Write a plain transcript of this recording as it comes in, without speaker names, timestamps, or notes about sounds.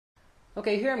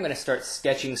Okay, here I'm going to start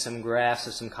sketching some graphs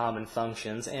of some common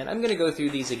functions, and I'm going to go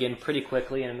through these again pretty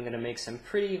quickly, and I'm going to make some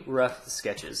pretty rough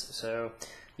sketches. So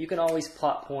you can always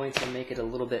plot points and make it a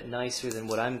little bit nicer than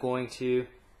what I'm going to.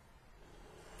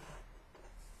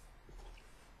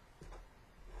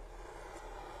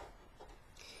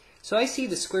 So I see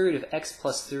the square root of x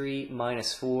plus 3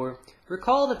 minus 4.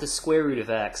 Recall that the square root of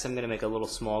x, I'm going to make a little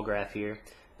small graph here,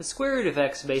 the square root of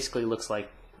x basically looks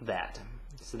like that.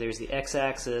 So there's the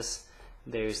x-axis,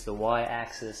 there's the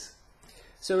y-axis.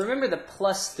 So remember the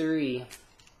plus 3,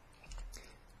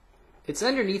 it's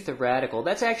underneath the radical.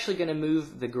 That's actually going to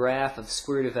move the graph of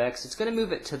square root of x. It's going to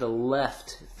move it to the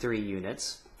left 3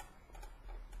 units.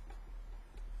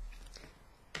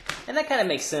 And that kind of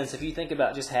makes sense if you think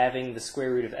about just having the square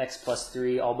root of x plus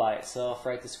 3 all by itself,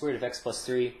 right? The square root of x plus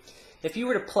 3. If you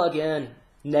were to plug in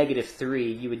negative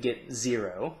 3, you would get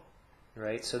 0,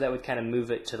 right? So that would kind of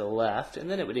move it to the left, and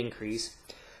then it would increase.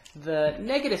 The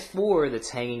negative 4 that's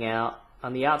hanging out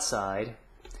on the outside,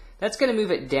 that's going to move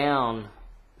it down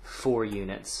 4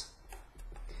 units.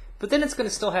 But then it's going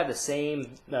to still have the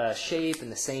same shape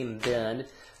and the same bend.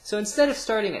 So instead of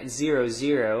starting at 0,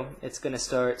 0, it's going to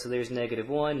start, so there's negative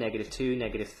 1, negative 2,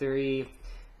 negative 3,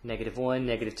 negative 1,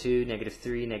 negative 2, negative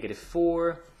 3, negative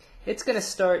 4. It's going to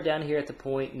start down here at the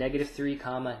point negative 3,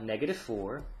 comma, negative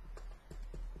 4.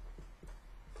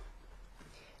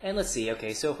 And let's see,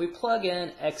 okay, so if we plug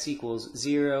in x equals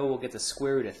 0, we'll get the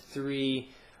square root of 3.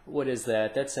 What is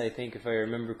that? That's, I think, if I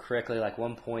remember correctly, like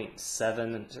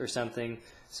 1.7 or something.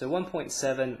 So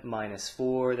 1.7 minus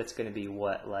 4, that's going to be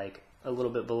what, like a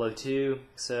little bit below 2.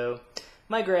 So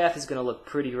my graph is going to look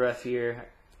pretty rough here.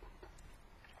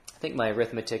 I think my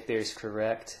arithmetic there is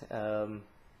correct.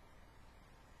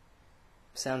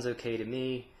 Sounds okay to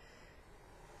me.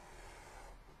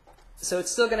 So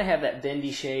it's still going to have that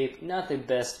bendy shape, not the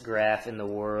best graph in the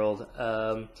world.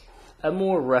 A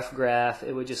more rough graph,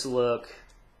 it would just look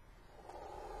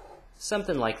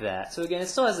something like that. So again, it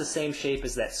still has the same shape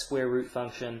as that square root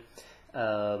function.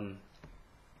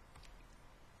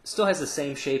 Still has the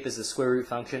same shape as the square root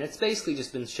function. It's basically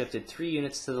just been shifted 3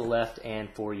 units to the left and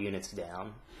 4 units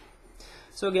down.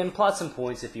 So again, plot some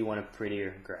points if you want a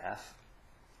prettier graph.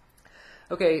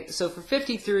 Okay, so for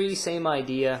 53, same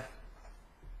idea.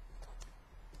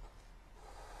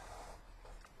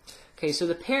 Okay, so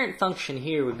the parent function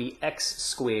here would be x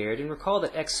squared, and recall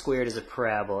that x squared is a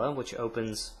parabola, which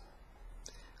opens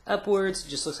upwards,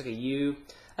 just looks like a U.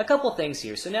 A couple things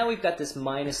here. So now we've got this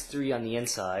minus 3 on the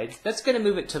inside. That's going to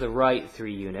move it to the right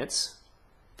 3 units.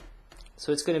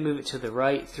 So it's going to move it to the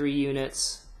right 3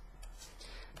 units.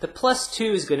 The plus 2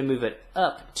 is going to move it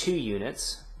up 2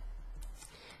 units.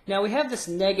 Now we have this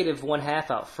negative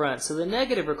 1/2 out front, so the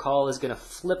negative, recall, is going to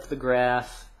flip the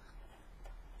graph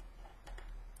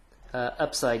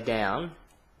upside down.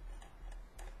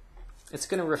 It's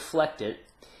going to reflect it.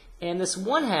 And this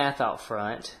 1/2 out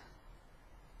front,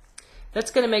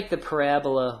 that's going to make the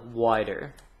parabola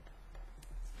wider.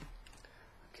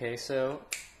 Okay, so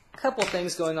a couple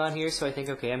things going on here. So I think,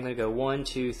 okay, I'm going to go 1,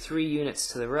 2, 3 units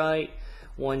to the right,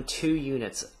 1, 2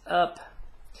 units up.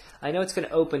 I know it's going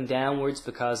to open downwards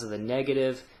because of the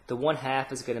negative. The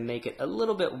 1/2 is going to make it a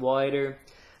little bit wider.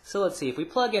 So let's see, if we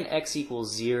plug in x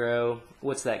equals 0,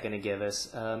 what's that going to give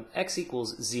us? X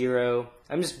equals 0.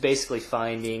 I'm just basically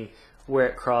finding where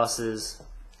it crosses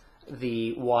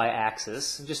the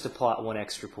y-axis, just to plot one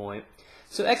extra point.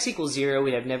 So x equals 0,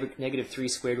 we have negative 3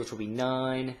 squared, which will be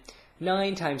 9.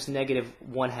 9 times negative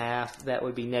 1/2, that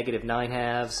would be negative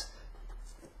 9/2,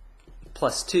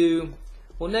 plus 2.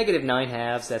 Well, negative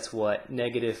 9/2, that's what?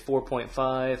 Negative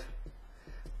 4.5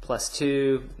 plus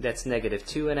 2, that's negative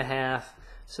 2.5.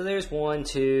 So there's 1,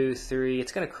 2, 3.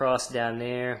 It's going to cross down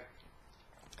there.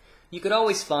 You could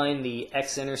always find the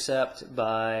x-intercept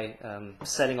by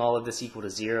setting all of this equal to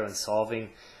 0 and solving.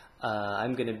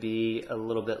 I'm going to be a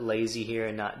little bit lazy here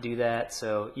and not do that,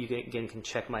 so you again can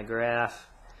check my graph.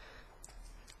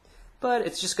 But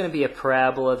it's just going to be a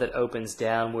parabola that opens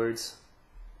downwards.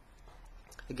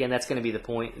 Again, that's going to be the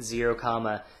point 0,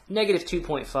 comma, negative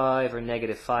 2.5 or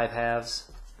negative 5/2.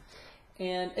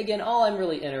 And again, all I'm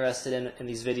really interested in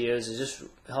these videos is just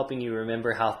helping you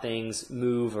remember how things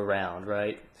move around,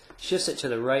 right? Shifts it to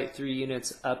the right 3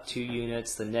 units, up 2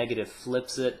 units, the negative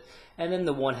flips it, and then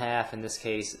the 1/2 in this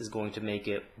case is going to make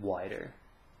it wider.